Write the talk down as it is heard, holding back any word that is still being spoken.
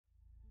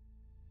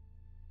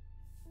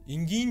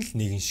Энгийн л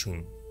нэгэн шүн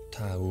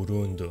та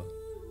өрөөндөө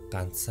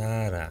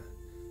ганцаараа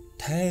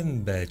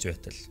тайван байж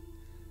байтал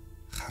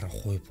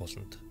харанхуй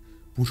буланд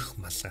бүрх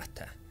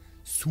малгайтай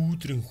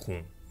сүүдрэн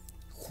хүн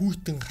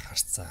хүйтэн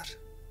харцаар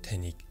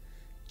таныг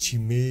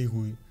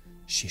чимээгүй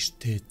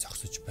ширтээ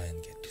зогсож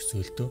байна гэж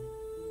төсөөлдөө.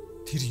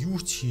 Тэр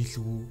юу ч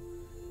хийлгүй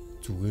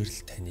зүгээр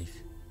л таныг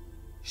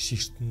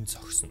ширтэн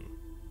зогсно.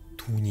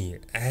 Түүний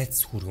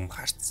айц хүргэм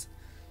харц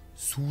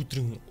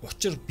сүүдрэн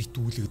учир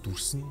битүүлэг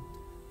дүрсэн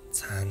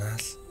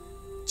цаанаал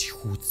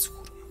чихүүц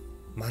хүрм.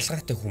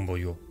 Малгайтай хүн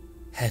буюу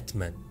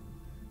хайтман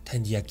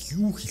танд яг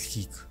юу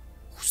хэлхийг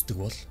хүсдэг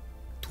бол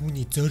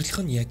түүний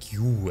зорилго нь яг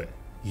юу вэ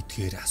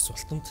гэдгээр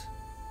асуултанд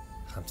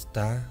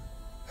хамтдаа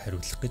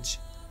хариулах гэж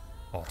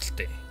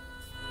оролдъё.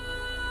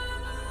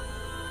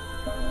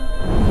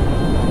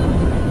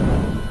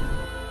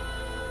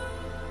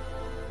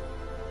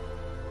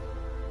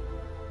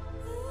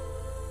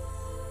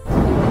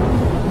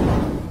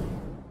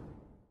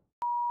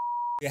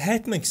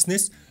 Хайтман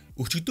гэснээс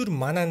өчигдөр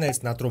манай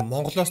найз над руу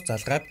Монголоос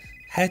залгаад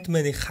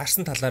хайтманыг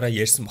харсан талаараа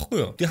ярьсан баггүй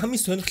юу. Тэгээ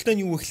хамгийн сонирхолтой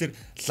нь юу вэ гэхээр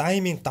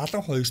лаймын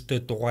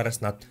 72-т дугаараас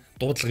над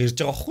дуудлага ирж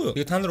байгаа баггүй юу.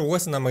 Тэгээ та нар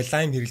угаасаа намайг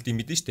лайм хэрэлдэв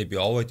мэдэн штэ. Би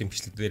овойд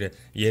имчилэг дээр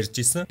ярьж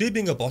исэн. Тэгээ би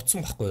ингээ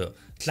бодсон баггүй юу.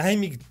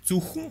 Лаймыг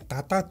зөвхөн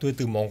гадаад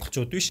байдаг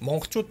монголчууд биш,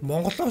 монголчууд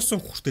Монголоос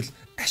хүртэл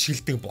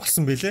ашигладаг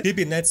болсон байлээ. Тэгээ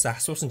би найзаа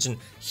асуусан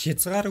чинь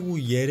хязгааргүй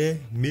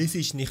яриа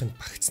мессежнийх нь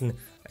багц нь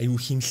аюу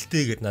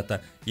хинэлтэй гэд надаа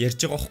ярьж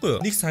байгаа байхгүй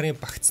юу. Нэг сарын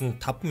багц нь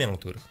 5,000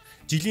 төгрөг.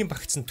 Жилийн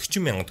багц нь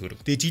 40,000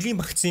 төгрөг. Тэгээ жилийн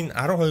багцын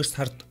 12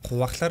 сард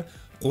хуваахлаар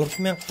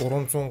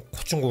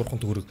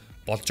 3,333 төгрөг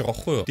болж байгаа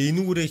байхгүй юу. Тэгээ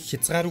энүүгээрээ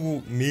хязгааргүй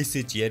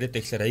мессеж яриад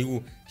байхлаар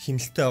аюу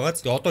хинэлтэй байгаа.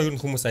 Тэгээ одоо ер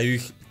нь хүмүүс аюу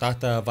их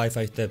дата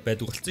Wi-Fi-тай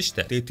байдаг болсон шүү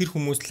дээ. Тэгээ тэр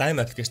хүмүүс Lime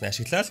application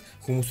ашиглаад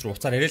хүмүүс рүү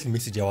уцаар яриад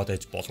мессеж яваад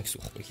байж болно гэсэн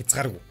үг байхгүй юу.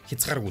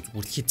 Хязгааргүй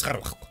зүгээр хязгаар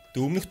байхгүй.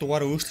 Тэгээ өмнөх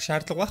дугаараа өөрчлөх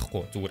шаардлага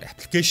байхгүй. Зүгээр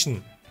application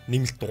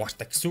нэмэлт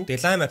дугаартай гэсэн үг.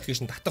 Тэгээ Lime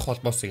application татах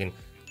холбоосыг нь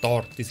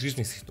доор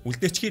description хэсэгт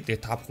үлдээчгээ.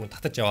 Тэгээ та бүхэн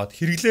татаж яваад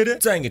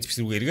хэрэглээрэй. За ингэж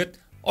бисрүүгээ эргээд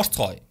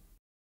орцгоё.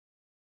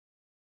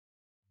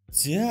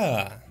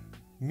 За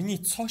миний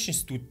цоошин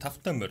студ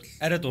 5-та морил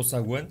арай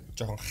дуусаагүй байна.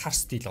 Жохон хар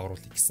стил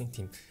оруулах гэсэн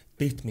тийм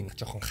Бэтмен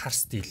жохон хар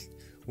стил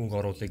өнгө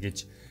оруулъя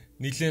гэж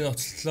нилээн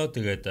оцлоо.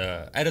 Тэгээд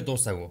арай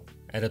дуусаагүй.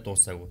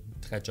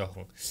 Дахиад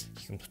жохон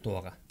их юм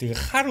дутуу байгаа. Тэгээ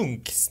хар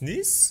өнгө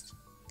гэснээс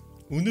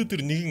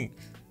өнөөдөр нэгэн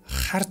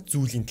хар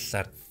зүйлийн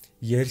талаар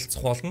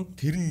ярилцах болно.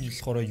 Тэр нь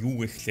болохоор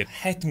юу вэ гэхээр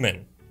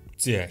хайтман.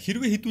 За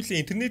хэрвээ хэдүүлээ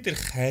интернетээр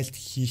хайлт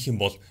хийх юм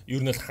бол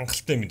ер нь л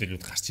хангалттай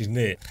мэдээлүүд гарч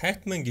ирнэ.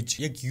 Хайтман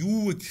гэж яг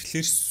юу вэ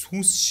гэхлээр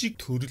сүнс шиг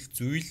төрөл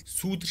зүйл,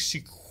 сүүдэр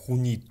шиг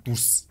хүний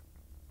дүрс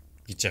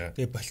гэж байгаа.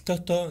 Тэгээ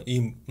болтоотоо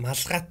ийм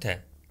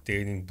малгайтай.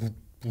 Тэгээ энэ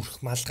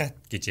бүрх малгайт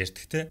гэж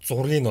ярьдаг те.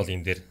 Зургийг нь бол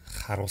энэ дээр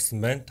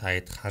харуулсан байна. Та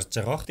хэд харж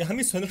байгаа бох. Тэгээ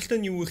хамгийн сонирхолтой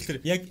нь юу вэ гэхлээр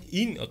яг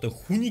энэ одоо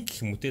хүний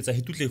гэх юм уу те. За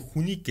хэдүүлээ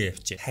хүнийг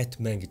явчих.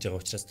 Хайтман гэж байгаа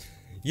учраас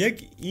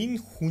яг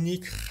энэ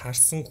хүнийг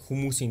харсан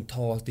хүмүүсийн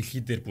тоо дэлхий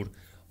дээр бүр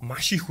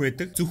маш их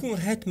байдаг. Зөвхөн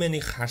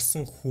хайтманыг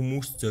харсан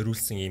хүмүүс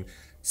зориулсан ийм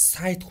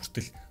сайт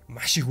хүртэл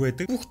маш их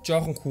байдаг. Бүх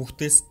жоохон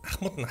хүүхдээс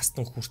ахмад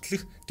настан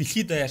хүртэлх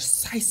дэлхийд даяар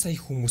сая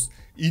хүмүүс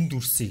энэ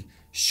дүрсийг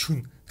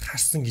шүн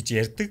харсан гэж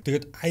ярьдаг.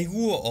 Тэгээд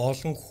айгүй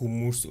олон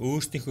хүмүүс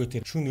өөрсдийнхөө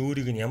тэр шүн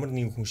өөрийг нь ямар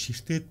нэгэн хүн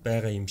ширтээд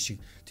байгаа юм шиг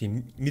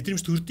тийм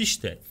мэдрэмж төрдөн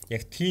штэ.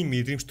 Яг тийм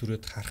мэдрэмж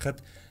төрөөд харахад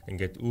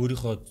ингээд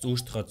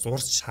өөртөө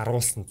зурж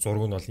харуулсан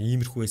зураг нь бол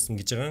иймэрхүү байсан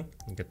гэж байгаа.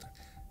 Ингээд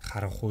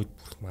харанхуйд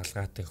бүрх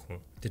малгайтай хүн.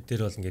 Тэр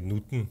дээр бол ингээд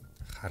нүд нь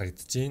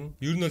харагдаж байна.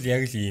 Ер нь бол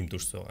яг л ийм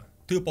дүрс байгаа.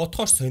 Тэгээ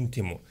бодхоор сонь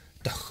тийм үү.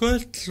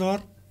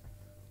 Тохиолдлоор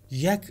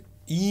яг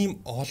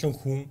ийм олон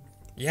хүн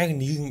яг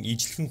нэгэн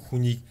ижлэгэн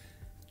хүнийг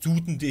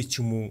зүүдэндээ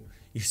ч юм уу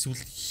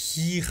эсвэл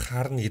хий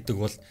харна гэдэг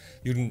бол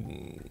ер нь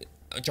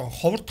жоохон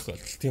ховор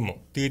тохиолдол тийм үү.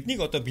 Тэгээд нэг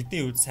одоо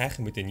бидний хувьд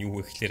сайхан мэдээ нь юу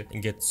вэ гэхээр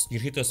ингээд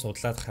ерөөдөө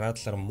судлаад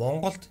хараадлаар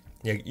Монголд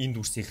яг энэ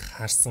дүрсийг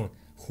харсан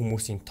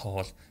хүмүүсийн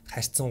тоо бол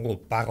харьцангуй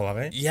бага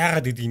байгаа.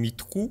 Яагаад гэдгийг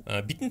мэдэхгүй.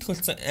 Бидний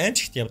тохиолдсон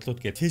аймшигт явдлууд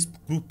гэдэг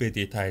Facebook group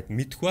байдаг та хэд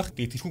мэдэх байх.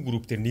 Тэгээд тэрхүү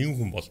group дээр нэгэн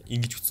хүн бол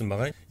ингэж хүссэн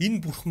байгаа.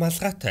 Энэ бүрх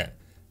малгайтай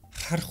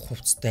харах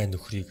хувцастай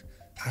нөхрийг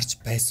харж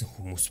байсан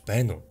хүмүүс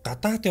байна уу?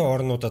 Гадаадын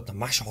орнуудад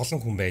маш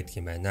олон хүн байдаг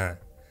юм байна.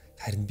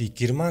 Харин би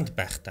Германд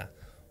байхдаа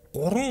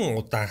 3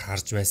 удаа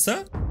харж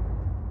байсан.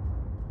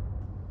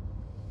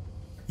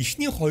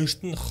 Эхний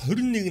хоёрт нь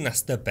 21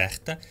 настай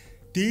байхдаа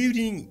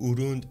дээврийн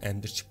өрөөнд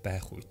амьдарч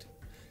байх үед.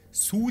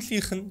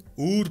 Сүүлийнх нь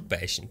өөр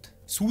байшинд.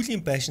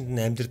 Сүүлийн байшинд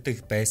нь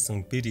амьдардаг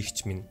байсан бэр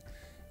ихч минь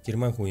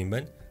герман хүн юм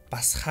байна.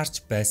 Бас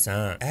харж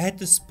байсан.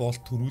 Айдас бол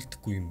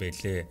төрүүлдэггүй юм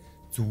байлээ.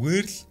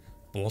 Зүгээр л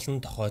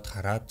булан тохойд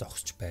хараад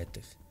зогсож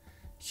байдаг.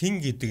 Хин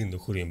гэдэг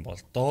нөхөр юм бол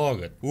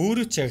доо гэд.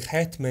 Өөрөө ч яг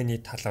хайтманы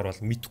талаар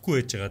бол мэдэхгүй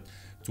байжгаад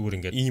зүгээр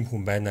ингээд ийм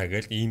хүн байна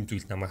гэж ийм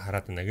зүйл намайг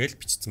хараад байна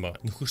гэж бичсэн байна.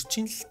 Нөхөр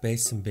чинь л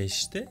байсан байж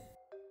штэ.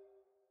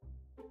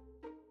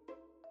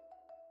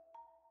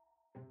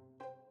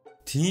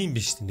 Тийм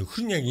биш үү?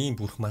 Нөхөр нь яг ийм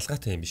бүрх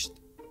малгайтай юм биш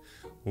үү?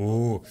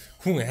 Өө,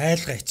 хүн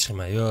айлгаа ичих юм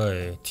аа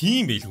ёо.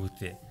 Тийм байлгүй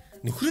дээ.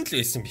 Нөхөр нь л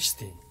байсан биш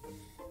үү?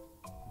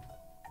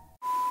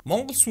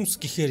 Монгол сүнс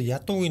гэхээр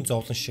ядуугийн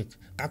зовлон шиг,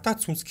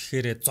 гадаад сүнс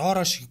гэхээр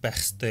зоороо шиг байх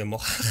хэвээр юм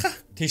уу?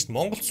 Тийш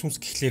Монгол сүнс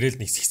гэхлээрээ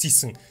л нэг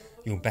сексисэн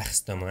юм байх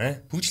хэвээр юм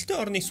аа. Хөгжилтэй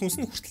орны сүнс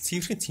нь хүртэл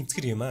цэвэрхэн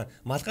цэмцгэр юм аа.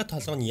 Малгай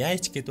толгойн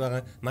яйч гэд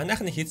байгаа.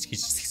 Манайхны хэдж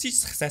гэж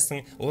сексиж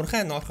сахсаасан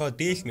урхай ноорхоо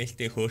дээл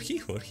мэлтэй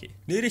хөөрхий.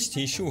 Нэрэж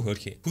тийм шүү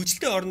хөөрхий.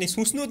 Хөгжилтэй орны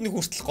сүнснүүд нэг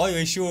хүртэл гоё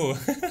байна шүү.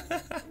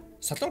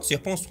 Солонгос,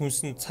 Япон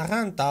сүнс нь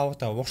цагаан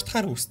даавда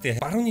уртахаар үстэй.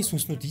 Барууны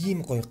сүнснүүд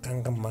ийм гоё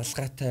ганган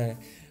малгайтай,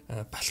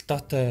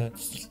 балтаатай.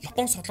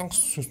 Япон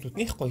солонгос сүнснүүд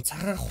нэх гоё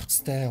цагаан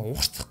хувцастай,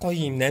 уртах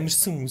гоё юм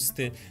намирсан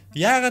үстэй.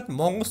 Яагаад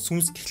Монгол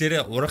сүнс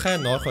гэхлээрээ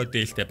урхай ноорхой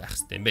дээлтэй байх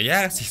хэвээр юм бэ?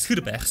 Яагаад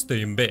сэсгэр байх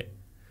хэвээр юм бэ?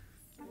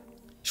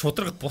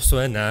 Шудраг бус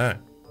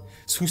байна.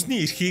 Сүнсний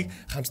эрхийг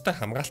хамтдаа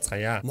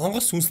хамгаалцгаая. Монгол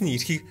сүнсний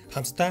эрхийг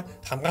хамтдаа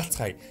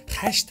хамгаалцгаая.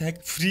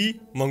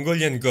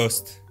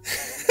 #FreeMongolianGhost.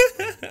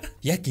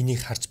 Яг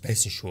энийг харж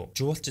байсан шүү.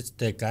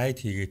 Жуулчдтай гайд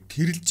хийгээд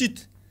тэрэлжид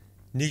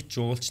нэг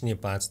жуулчны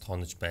баазд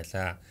хонож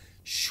байлаа.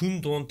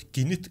 Шүн дунд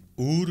гинэт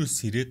өөрөөс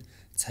ирээд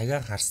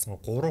цагаа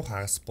харсан 3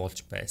 хагас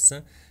болж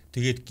байсан.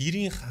 Тэгээд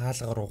гэрийн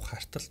хаалга руу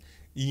хартал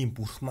ийм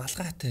бүрх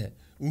малгайтай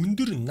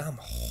өндөр нам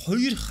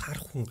 2 хар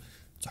хүн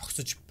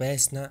зогсож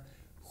байснаа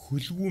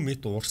хөлгүү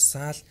мэд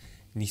урсаал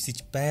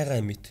нисэж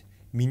байгаа мэт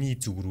миний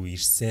зүг рүү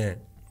ирсэн.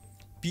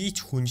 Би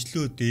ч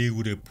хүнжлөө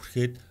дээгүүрээ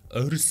бүрхээд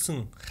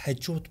орилсон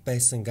хажууд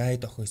байсан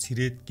гайд охин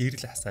сэрээд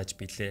гэрэл асааж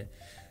билээ.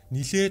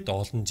 Нилээд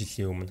олон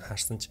жилийн өмнө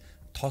харсан ч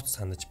тод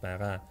санаж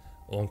байгаа.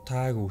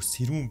 Унтаагүй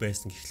сэрүүн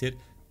байсан гэхлээр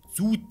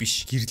зүүд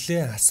биш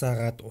гэрлээ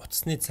асаагаад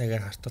утасны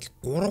цагаар хартал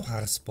 3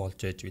 хагас болж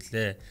байж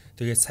билээ.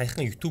 Тэгээд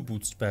саяхан YouTube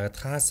үзэж байгаад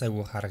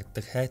хаасаагүй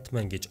харагддаг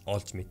хайтман гэж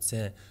олж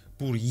мэдсэн.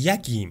 Бүр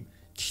яг ийм.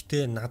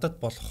 Гэхдээ надад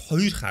бол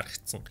 2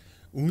 харагдсан.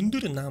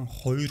 Өндөр нам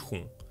 2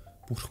 хүн.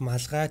 Бүрх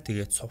малгай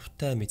тэгээд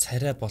цувтай мэд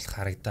царай бол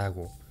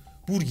харагдаагүй.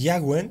 Бүр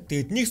яг байна.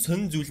 Тэгээд нэг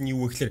сонин зүйл нь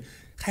юу вэ гэхээр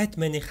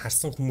хайтманыг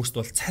харсан хүмүүст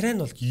бол царай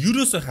нь бол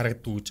ерөөсөө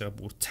харагддаг гэж байгаа.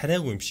 Бүр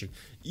царайгүй юм шиг.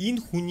 Энэ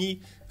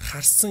хүний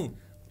харсан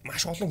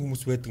маш олон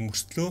хүмүүс байдаг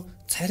мөртлөө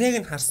царайг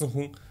нь харсан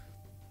хүн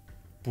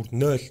бүр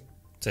 0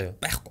 заяа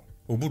байхгүй.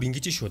 Бүр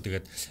ингэж шүү.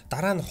 Тэгээд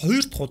дараа нь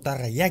 2 дахь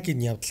удаага яг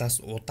энэ явдлаас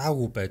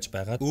удаагүй байж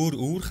байгаа.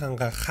 Өөр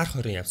хангаа хар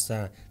хорин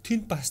явсан.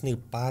 Тэнд бас нэг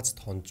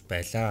баазд хонж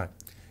байлаа.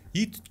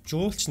 Эд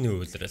жуулчны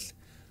уйлрал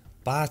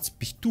бааз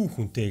битүү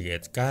хүнтэй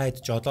гээд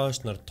гайд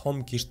жолооч нар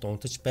том гэрт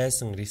унтаж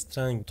байсан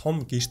ресторан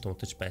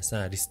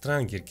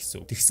гэр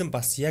гэсэн. Тэгсэн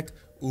бас яг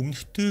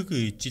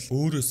өмнөхтэйгөө ижил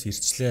өөрөөс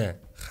ирчлээ.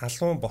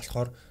 Халуун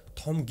болохоор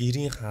том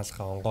гэрийн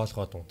хаалгаа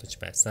онгоолгоод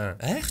унтаж байсан.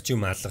 Айх ч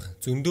юм алга.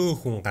 Зөндөө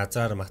хүн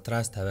газар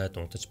матрас тавиад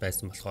унтаж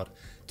байсан болохоор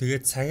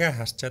тэгээд цагаа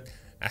харчаад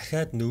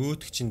ахаад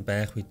нөгөөдөг чинь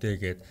байх үедээ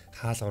гээд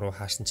хаалга руу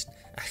хаасан чинь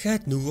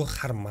ахаад нөгөө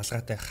хар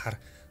малгайтай хар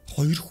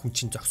 2 хүн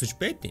чинь зогсож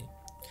байдیں۔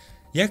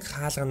 Яг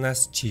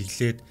хаалганаас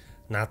чиглээд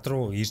над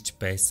руу ирж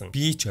байсан.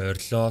 Би ч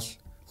ойрлол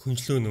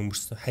хөнжлөө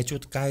нөмөрсөн.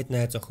 Хажууд гайд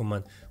найз охин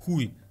маань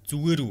хүй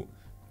зүгээр үү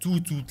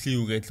зүүдлээ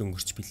юу гэж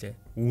өнгөрч билээ.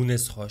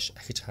 Үүнээс хойш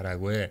ахиж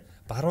хараагүй.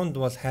 Баруунд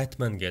бол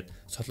хайтман гээд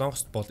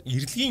Солонгост бол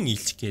ирэлгийн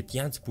илч гээд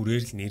янз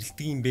бүрээр л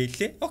нэрлэдэг юм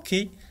байлээ.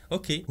 Окей.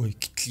 Ой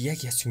гэтэл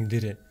яг яс юм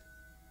дээр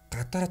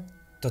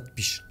гадаадд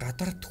биш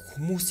гадарт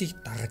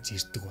хүмүүсийг дагаж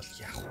ирдэг бол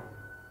яах вэ?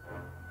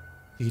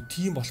 Тэгээ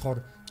тийм болохоор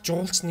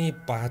жуулчны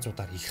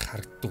баазуудаар их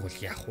харагддаг бол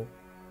яах вэ?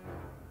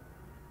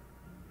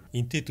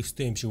 Энтэй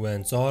төстэй юм шиг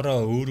байна.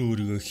 Зороо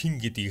өөрийгөө хин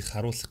гэдгийг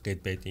харуулах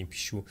гээд байд юм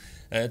биш үү?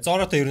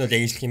 Зороотой ер нь бол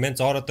яг ижилх юм байна.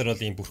 Зороо дээр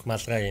бол ийм бүрх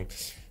малгай юм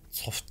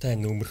цувтай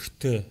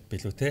нөмөрхтэй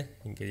билүү те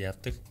ингээд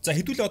явдаг. За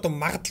хэдүүлээ одоо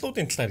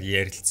магадлалуудын талаар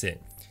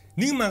ярилцъя.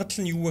 Нэг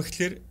магадлал нь юу вэ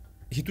гэхээр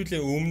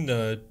хэдүүлээ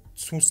өмнө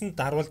сүнсэнд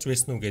даруулж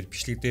байсан уу гэж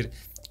бичлэг дээр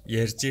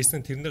ярьж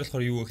ирсэн. Тэрнэр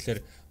болохоор юу вэ гэхээр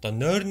одоо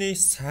нойрны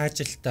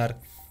саажилтаар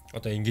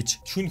одоо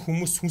ингэж шүн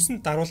хүмүүс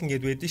сүнсэнд даруулна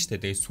гэдээ байдаг шүү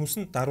дээ. Тэгээд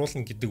сүнсэнд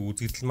даруулна гэдэг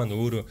үзэгдэл маань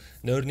өөрөө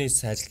нойрны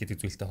сайжил гэдэг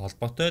зүйлтэй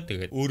холбоотой.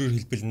 Тэгээд өөрөөр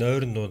хэлбэл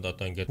нойрнууд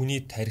одоо ингээд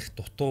хүний тарих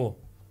дутуу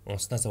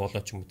унснаас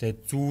болоод ч юм уу те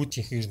зүүд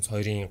чихэрэн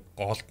цойрын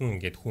голд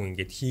нь ингээд хүн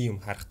ингээд хий юм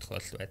харах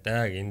тохиолдол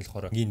байдаг. Энэ л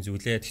болохоор энгийн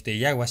зүйлээ. Гэхдээ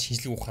яг бас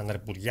шинжлэх ухаанаар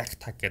бүр яг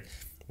таг гэд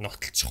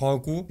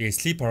нотолцохоогүй. Тэгээд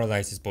sleep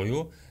paralysis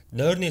буюу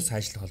нойрны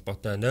сайжил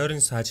холбоотой.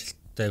 Нойрны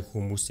сайжилттай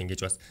хүмүүс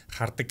ингэж бас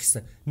хардаг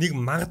гэсэн нэг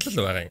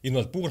магадлал байгаа юм. Энэ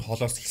бол бүр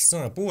холоос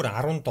эхэлсэн. Бүр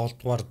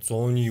 17 дугаар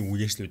зууны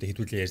үеэс л үдэ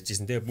хэдүүлээ ярьж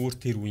ирсэн те. Бүр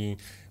тэр үеийн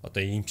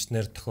одоо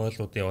эмчнэр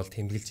тохиолдлуудыг бол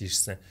тэмдэглэж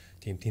ирсэн.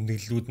 Тийм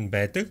тэмдэглэлүүд нь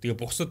байдаг. Тэгээ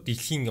бусад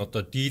дэлхийн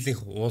одоо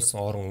дийлэнх улс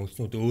орон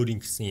үндэснүүд өөрийн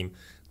гэсэн юм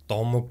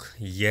домог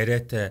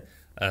яриатай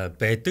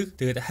байдаг.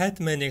 Тэгээд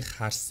хайтманыг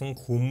харсан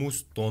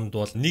хүмүүс дунд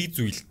бол нэг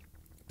зүйл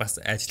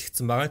бас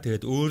ажиллагдсан байгаа.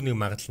 Тэгээд өөр нэг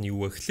магадлал нь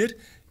юу вэ гэхээр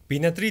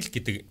бинадрил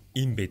гэдэг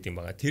юм байд юм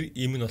байгаа. Тэр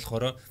юм нь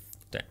болохоор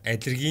одоо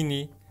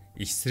аллергийн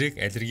эсрэг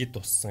аллерги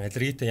туссан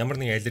аллергитэй ямар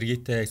нэгэн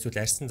аллергитэй эсвэл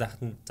арьсан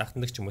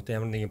захтандаг ч юм уу те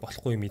ямар нэгэн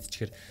болохгүй юм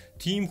идчихэр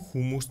тийм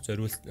хүмүүс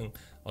зориулсан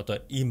одоо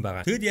ийм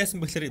байгаа. Тэгэд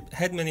яасан бэхлээр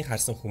хайтманыг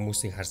харсан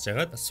хүмүүсийг харж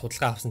агаад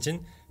судалгаа авсан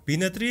чинь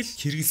бинадрил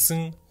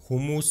хэрэгэлсэн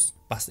хүмүүс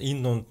бас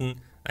энэ дунд нь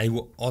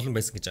айгүй олон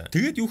байсан гэж байгаа.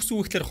 Тэгэд юу гэсэн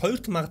үг гэхээр хоёр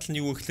дахь магадлал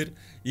нь юу вэ гэхээр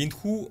энэ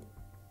хүү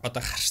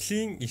одоо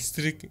харшлын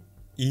эсрэг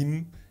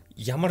им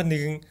ямар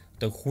нэгэн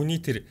одоо хүний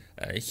тэр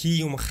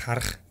хий юм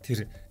харах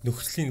тэр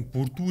нөхцөлийн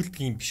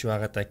бүрдүүлдэг юм биш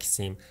байгаа даа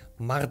гэсэн юм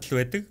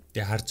магадлал байдаг.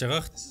 Тэгээ харж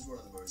байгаа.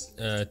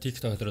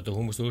 TikTok дээр одоо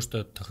хүмүүс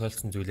өөртөө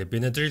тохиолдсон зүйлээ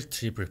Benadryl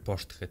trip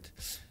report гэхэд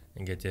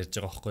ингээд ярьж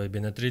байгаа байхгүй.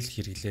 Benadryl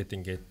хэрэглээд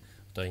ингээд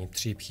одоо юм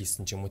trip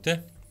хийсэн ч юм уу те.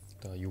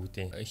 Одоо юу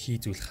гэдэг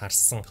хий зүйл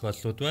харсан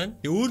тохиолдлууд байна.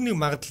 Тэгээ өөр нэг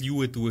магадлал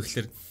юу гэдэг вэ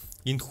гэхээр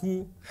энэ хүү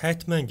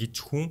Хайтман гэж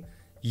хүн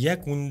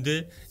яг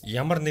үндэ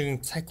ямар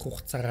нэгэн цаг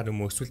хугацаагаар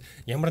юм уу эсвэл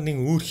ямар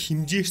нэгэн өөр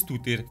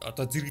хэмжээстүүдээр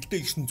одоо зэрэгэлдээ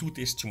гişн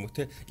зүүдээр ч юм уу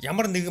те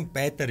ямар нэгэн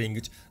байдлаар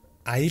ингэж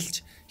аялж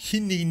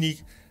хин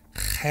нэгнийг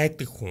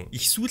хайдаг хүн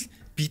эсвэл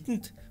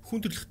бидэнд хүн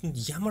төрөлхтөнд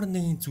ямар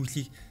нэгэн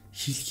зүйлийг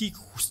хэлхийг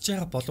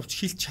хүсэж байгаа боловч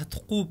хэлж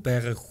чадахгүй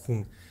байгаа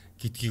хүн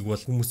гэдгийг бол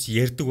хүмүүс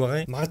ярьдаг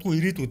байгаа юм.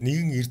 Магадгүй ирээдүйд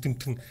нэгэн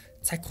эрдэмтэн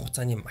цаг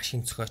хугацааны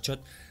машин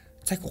зохиочоод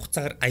цаг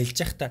хугацаагаар аялж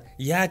байхдаа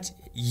яаж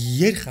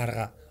ярих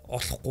арга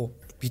олохгүй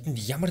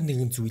бидэнд ямар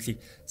нэгэн зүйлийг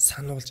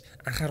сануулж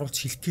анхааруулж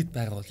хэлэх гээд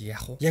байгаа бол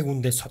яах вэ? Яг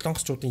үндэ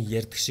солонгосчуудын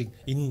ярьдаг шиг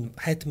энэ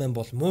Хайтман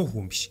бол муу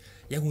хүн биш.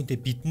 Яг үндэ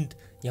бидэнд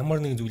ямар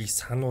нэгэн зүйлийг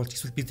сануулж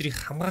эсвэл биднийг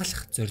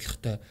хамгаалах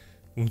зорилготой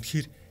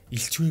үнэхээр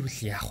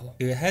илчвэвэл яах вэ?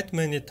 Тэгээ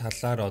Хайтманы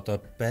талаар одоо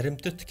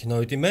баримтат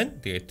кино үт юм байна.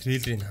 Тэгээ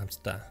трейлерыг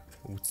хамтдаа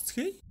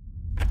үзцгээе.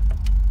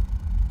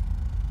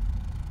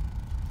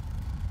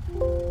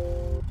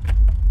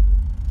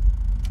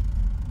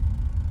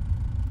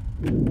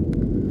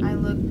 I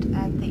looked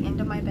at the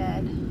end of my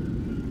bed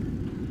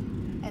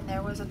and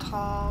there was a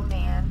tall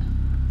man.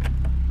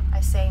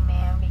 I say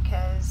man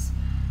because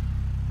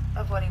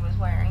of what he was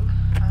wearing.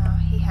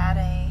 He had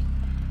a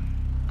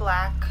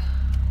black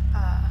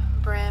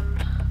brim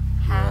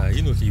hat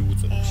and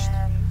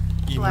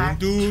black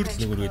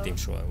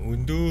trench coat.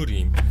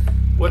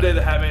 One day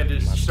the hat man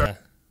just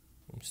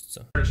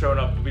started showing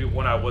up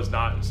when I was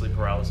not in sleep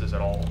paralysis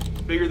at all.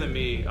 Bigger than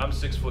me, I'm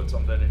 6 foot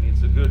something, and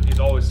he's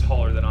always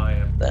taller than I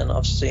am. Then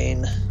I've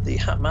seen the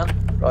hat man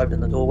arrived in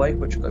the doorway,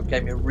 which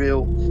gave me a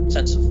real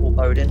sense of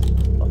foreboding,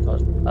 like I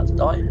was about to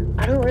die.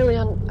 I don't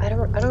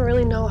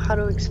really know how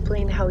to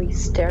explain how he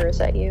stares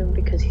at you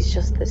because he's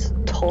just this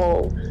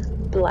tall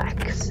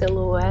black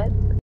silhouette.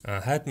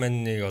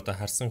 Хайтманыг одоо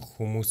харсан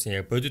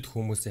хүмүүсийн яг бодит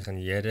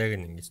хүмүүсийн яриаг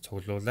нь ингэж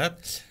цуглуулад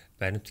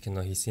баримт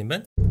кино хийсэн юм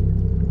байна.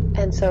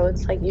 And so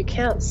it's like you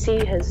can't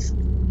see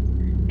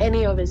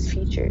any of his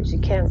features. You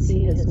can't see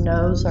his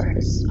nose or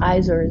his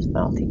eyes or his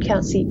mouth. You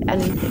can't see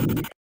anything.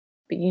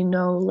 But you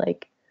know,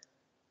 like,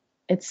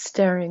 it's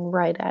staring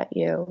right at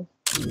you.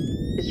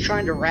 It's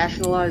trying to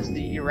rationalize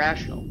the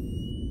irrational.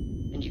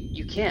 And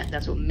you can't.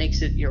 That's what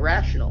makes it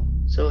irrational.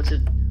 So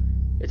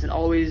it's an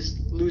always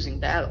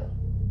losing battle.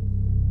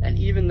 And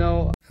even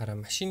though хараа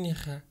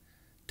машиныхаа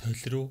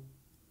тойл руу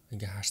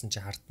ингээ хаарсан чи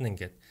ард нь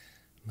ингээд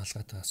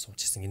малгайгаа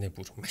суужсэн гинэ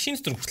бүр машин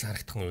дотор хүртэл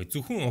харагдах нь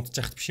зөвхөн унтж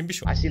яхад биш юм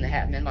биш үү? I've seen the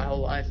hat man my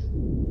whole life.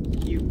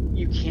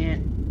 You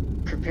can't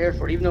prepare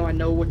for it even though I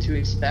know what to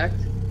expect.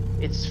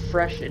 It's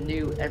fresh and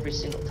new every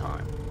single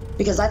time.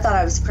 Because I thought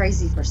I was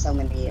crazy for so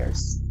many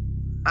years.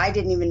 I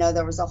didn't even know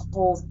there was a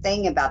whole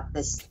thing about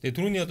this. Тэгээ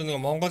түрүүний одоо нэг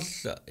Монгол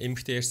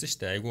эмэгтэй ярьсан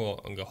шүү дээ. Айгу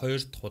ингээ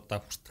 2 дахь удаа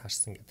хүрт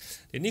харсан гэдэг.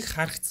 Тэгээ нэг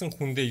харагдсан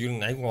хүндээ ер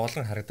нь айгу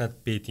олон харагдаад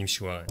байд юм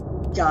шиг байна.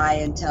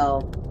 Guy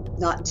until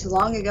not too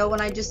long ago when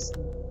I just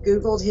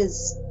Googled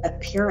his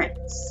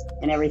appearance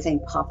and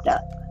everything popped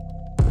up.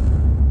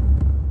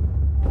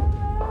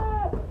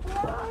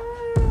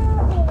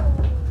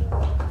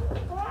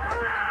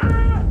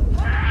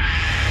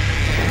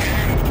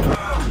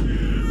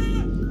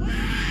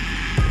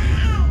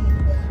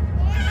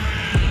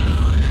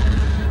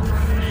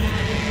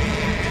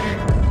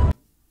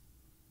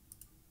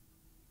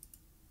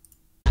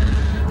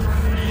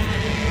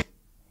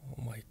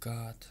 Oh my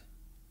god.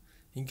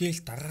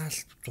 Ингээл дараал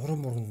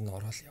зурм мурганд нь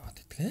ороод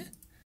яваад байдаг.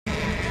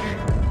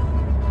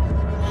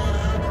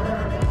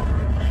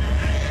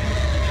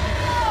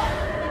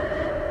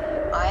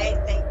 I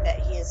think that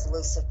he is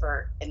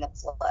Lucifer in the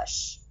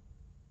flesh,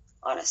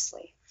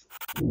 honestly.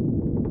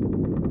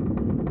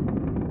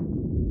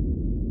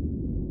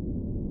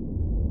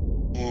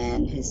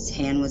 And his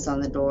hand was on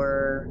the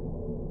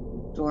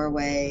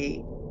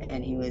doorway,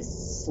 and he was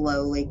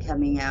slowly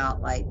coming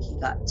out like he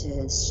got to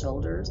his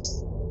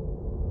shoulders.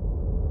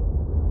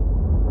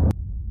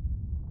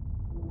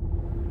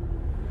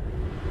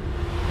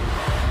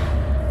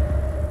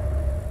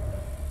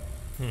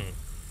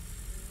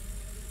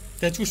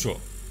 Дэжгүй шүү.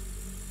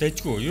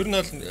 Дэжгүй. Ер нь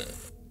бол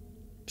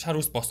шар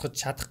ус босгож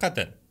чадах гад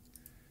байна.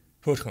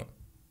 Хөөхөн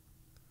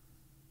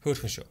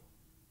шүү.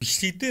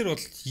 Бичлэг дээр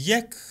бол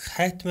яг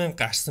Хайтман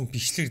гарсан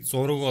бичлэг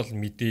зураг бол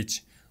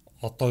мэдээж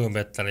одоогийн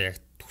байдлаар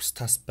яг төс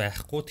тас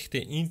байхгүй.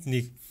 Гэхдээ энд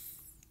нэг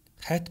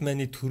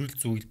Хайтманы төрөл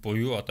зүйл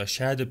буюу одоо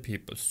shadow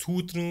people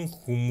сүүдрэн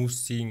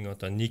хүмүүсийн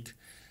одоо нэг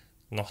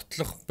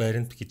нотлох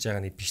баримт гэж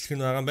байгаа нэг бичлэг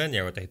нь байгаа юм байна.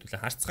 Яг одоо хэдүүлээ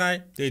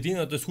харцгаая. Тэгээд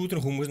энэ одоо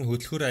сүүдрэн хүмүүс нь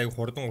хөдөлгөөр аяг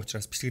хурдан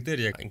учраас бичлэг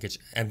дээр яг ингэж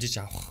амжиж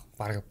авах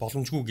баг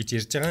боломжгүй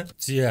гэж ярьж байгаа.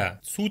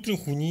 Зя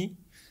сүүдрэн хүний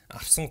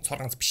авсан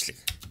цор ганц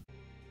бичлэг.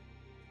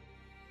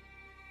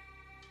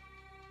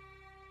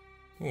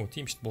 Оо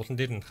тийм шүү дээ. Булан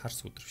дээр нь хар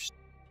сүүдэр биш.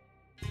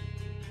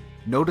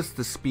 Notice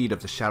the speed of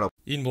the shadow.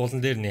 Энэ буулан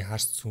дээр нэг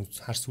харс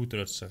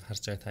сүүдэр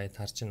харж байгаа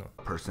та харж байна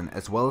уу? Person,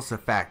 as well as the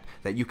fact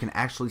that you can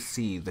actually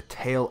see the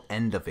tail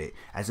end of it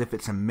as if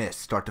it's a mist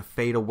start to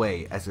fade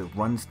away as it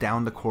runs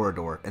down the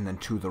corridor and then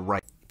to the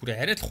right. Бүр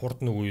арай л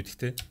хурдан үгүй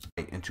гэдэгтэй.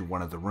 Into one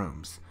of the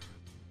rooms.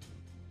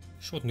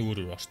 Шууд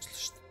нүгээрөө орчлоо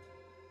шүү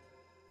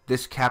дээ.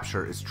 This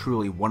capture is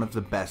truly one of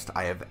the best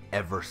I have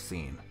ever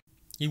seen.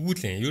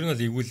 Игүүлэн, ер нь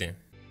бол игүүлэн.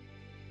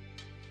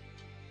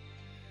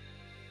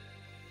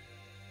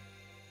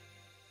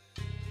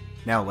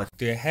 Now let's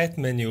Тэгээ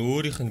Hatman-ы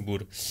өөрийнх нь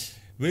бүр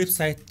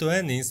вебсайт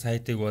байна. Энэ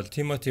сайтыг бол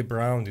Timothy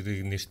Brown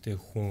гэдэг нэртэй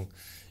хүн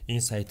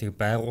энэ сайтыг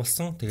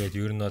байгуулсан. Тэгээд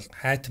ер нь бол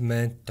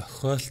Hatman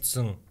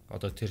тохиолдсон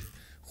одоо тэр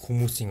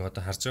хүмүүсийн одоо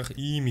харж байгаа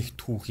ийм их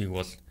түүхийг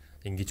бол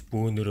ингэж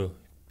бөөнөрөө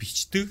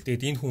бичдэг.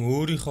 Тэгээд энэ хүн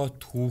өөрийнхөө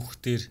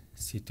түүхтэр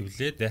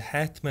сэтвлээд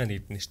Hatman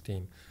гэдэг нэртэй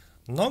юм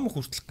ном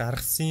хүртэл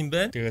гаргасан юм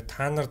байна. Тэгээд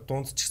та нар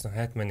дунд ч гэсэн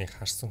Hatman-ыг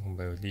харсан хүн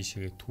байвал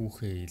ийшээгээ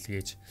түүхээ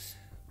илгээж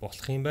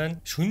болох юм байна.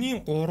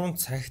 Шөнийн 3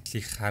 цагт л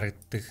их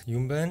харагддаг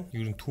юм байна.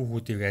 Ер нь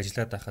түүхүүдийг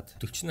ажиллаад байхад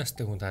 40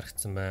 настай хүнд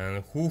харагдсан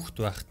байна. Хүүхэд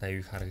байхад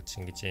 80-ыг харагдаж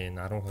ингэж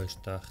байна.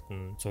 12 таа байхад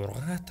нь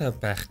 6 таа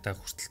байхдаа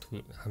хүртэл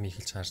хамыг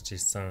хэлж харж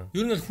ирсэн.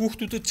 Ер нь л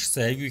хүүхдүүдэд ч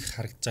гэсэн аягүй их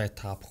харагдаж байгаа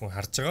та бүхэн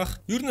харж байгаах.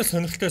 Ер нь л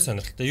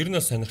сонирхолтой. Ер нь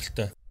л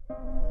сонирхолтой.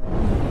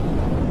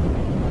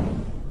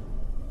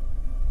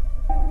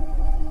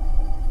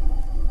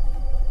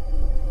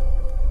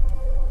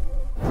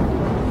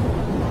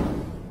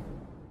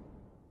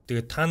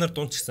 Тэгээд та нар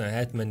дунд ч гэсэн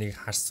Hatman-ыг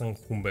харсан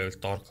хүн байвал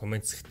доор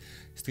комент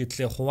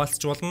сэтгэлдээ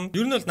хуваалцж болно.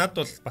 Ер нь бол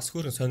надад бол бас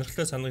хөөрхөн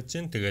сонирхолтой санагдаж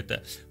байна. Тэгээд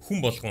хүн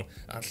болгон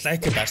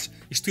лайк дарж,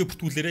 эртгээ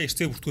бүртгүүлээрэй.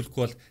 Эртгээ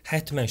бүртгүүлэхгүй бол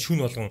Hatman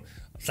шүн болгон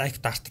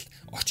лайк дартал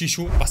очиж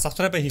шүү. Бас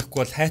subscribe хийхгүй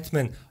бол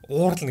Hatman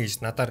уурлна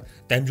гэж надаар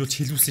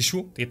дамжуулж хэлүүлсэн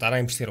шүү. Тэгээд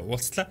дараагийн бичлэгээр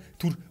уулзлаа.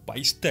 Түр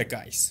баяртай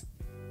guys.